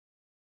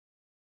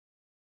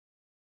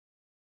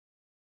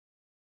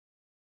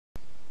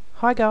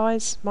Hi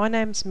guys, my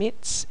name's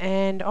Mitz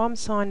and I'm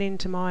signed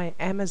into my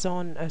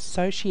Amazon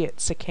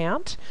Associates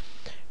account,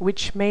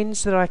 which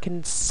means that I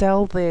can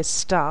sell their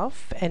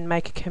stuff and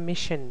make a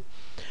commission.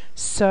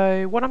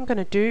 So what I'm going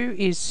to do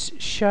is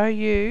show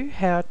you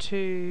how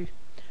to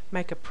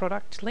make a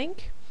product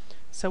link.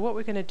 So what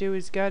we're going to do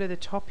is go to the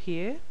top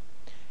here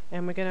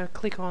and we're going to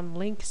click on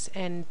links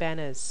and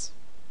banners.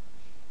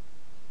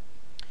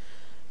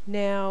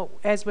 Now,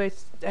 as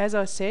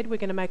I said, we're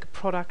going to make a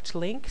product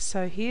link.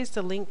 So here's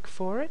the link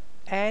for it.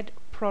 Add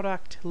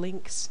product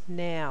links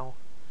now.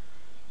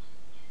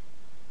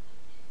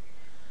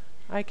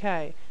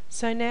 Okay,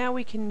 so now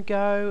we can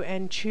go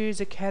and choose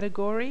a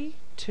category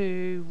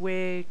to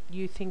where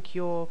you think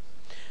your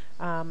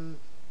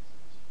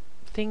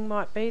thing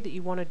might be that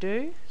you want to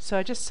do.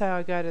 So just say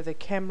I go to the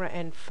camera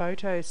and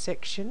photo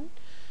section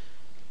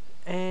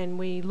and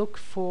we look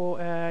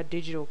for a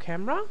digital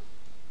camera.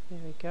 There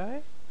we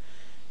go.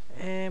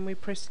 And we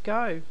press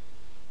go.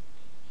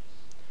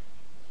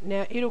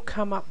 Now it'll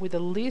come up with a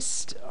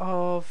list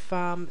of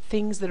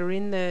things that are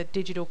in the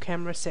digital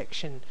camera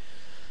section.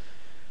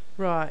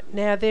 Right,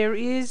 now there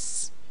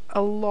is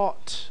a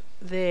lot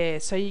there,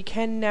 so you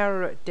can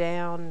narrow it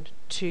down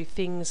to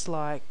things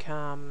like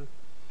a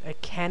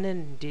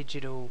Canon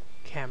digital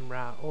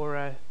camera or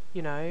a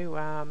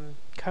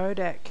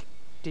Kodak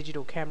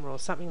digital camera or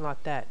something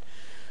like that.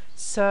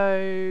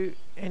 So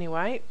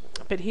anyway,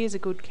 but here's a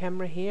good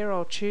camera here.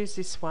 I'll choose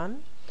this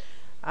one.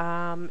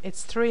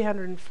 It's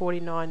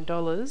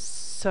 $349,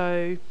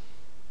 so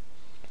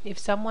if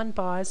someone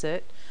buys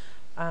it,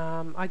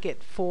 I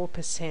get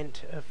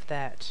 4% of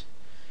that,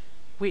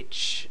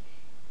 which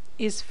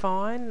is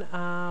fine.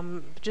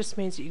 Just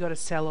means that you've got to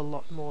sell a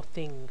lot more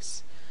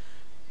things.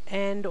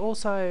 And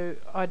also,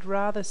 I'd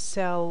rather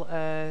sell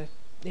a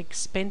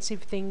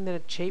expensive thing than a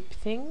cheap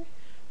thing.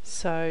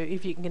 So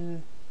if you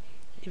can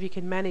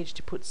manage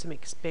to put some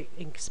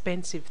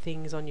expensive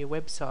things on your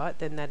website,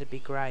 then that'd be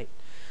great.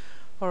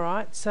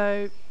 Alright,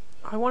 so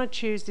I want to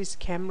choose this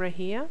camera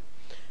here.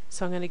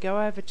 So I'm going to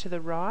go over to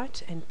the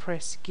right and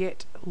press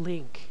Get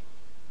Link.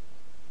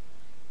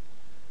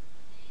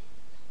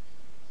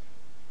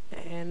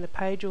 And the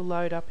page will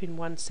load up in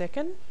 1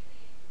 second.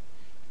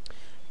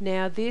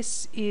 Now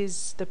this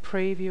is the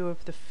preview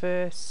of the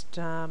first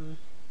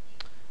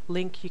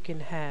link you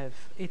can have.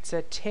 It's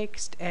a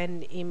text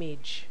and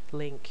image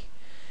link.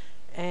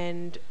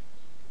 And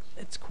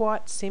it's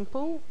quite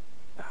simple.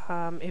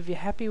 If you're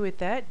happy with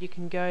that, you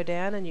can go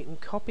down and you can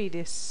copy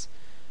this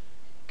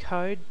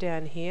code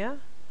down here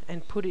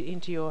and put it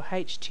into your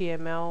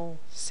HTML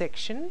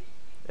section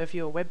of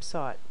your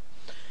website.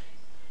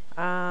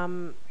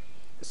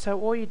 So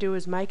all you do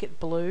is make it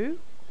blue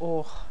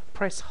or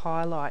press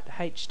highlight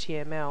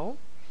HTML,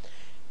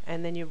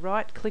 and then you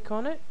right click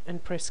on it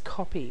and press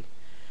copy,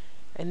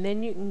 and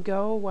then you can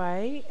go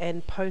away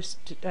and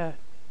post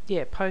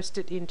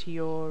it into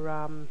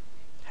your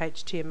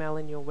HTML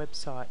in your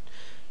website.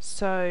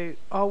 So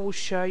I will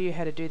show you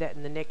how to do that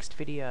in the next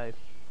video.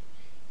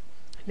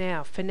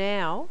 Now, for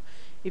now,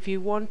 if you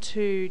want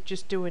to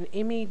just do an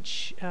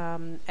image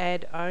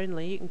ad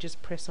only, you can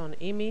just press on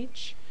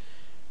image,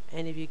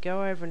 and if you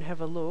go over and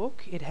have a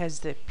look, it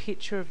has the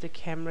picture of the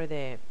camera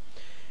there.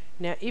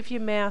 Now if you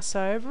mouse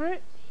over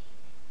it,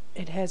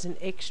 it has an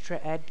extra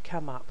ad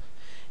come up.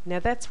 Now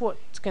that's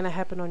what's going to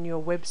happen on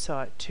your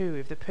website too.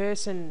 If the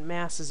person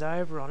mouses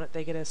over on it,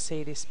 they're going to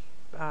see this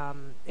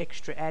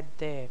extra ad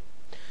there.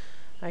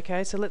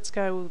 Okay, so let's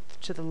go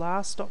to the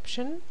last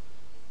option,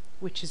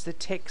 which is the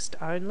text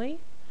only,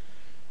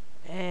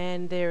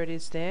 and there it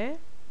is there.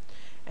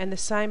 And the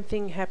same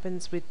thing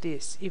happens with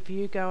this. If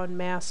you go and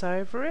mouse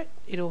over it,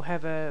 it'll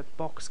have a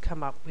box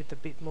come up with a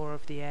bit more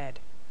of the ad.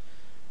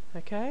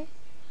 Okay,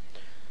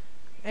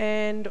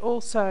 and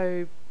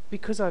also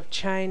because I've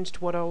changed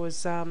what I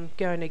was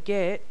going to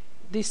get,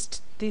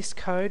 this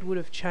code would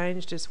have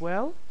changed as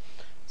well.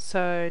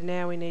 So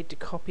now we need to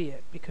copy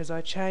it because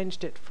I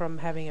changed it from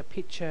having a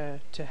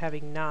picture to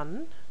having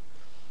none.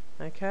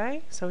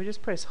 Okay, so we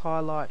just press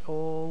highlight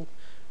all,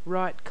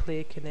 right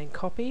click and then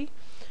copy,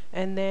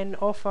 and then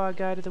off I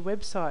go to the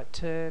website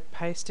to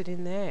paste it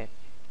in there.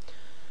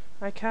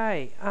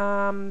 Okay,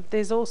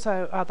 there's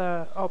also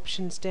other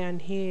options down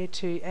here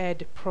to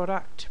add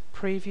product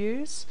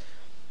previews.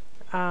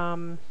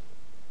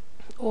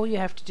 All you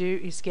have to do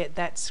is get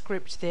that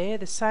script there.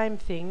 The same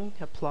thing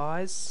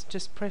applies.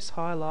 Just press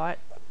highlight,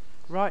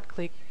 right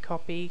click,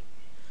 copy,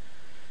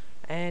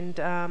 and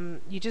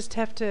you just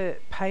have to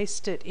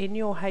paste it in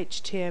your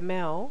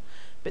HTML,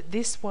 but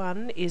this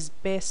one is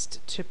best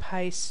to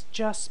paste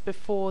just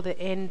before the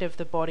end of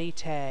the body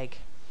tag.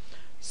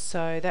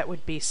 So that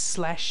would be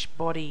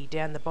 /body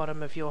down the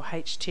bottom of your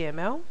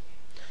HTML.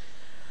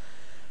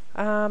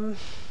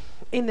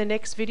 In the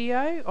next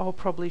video I'll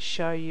probably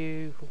show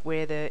you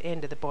where the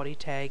end of the body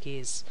tag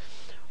is.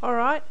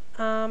 Alright,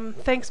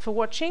 thanks for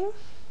watching.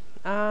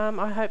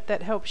 I hope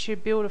that helps you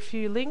build a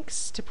few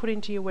links to put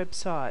into your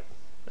website.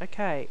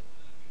 Okay,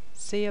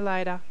 see you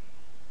later.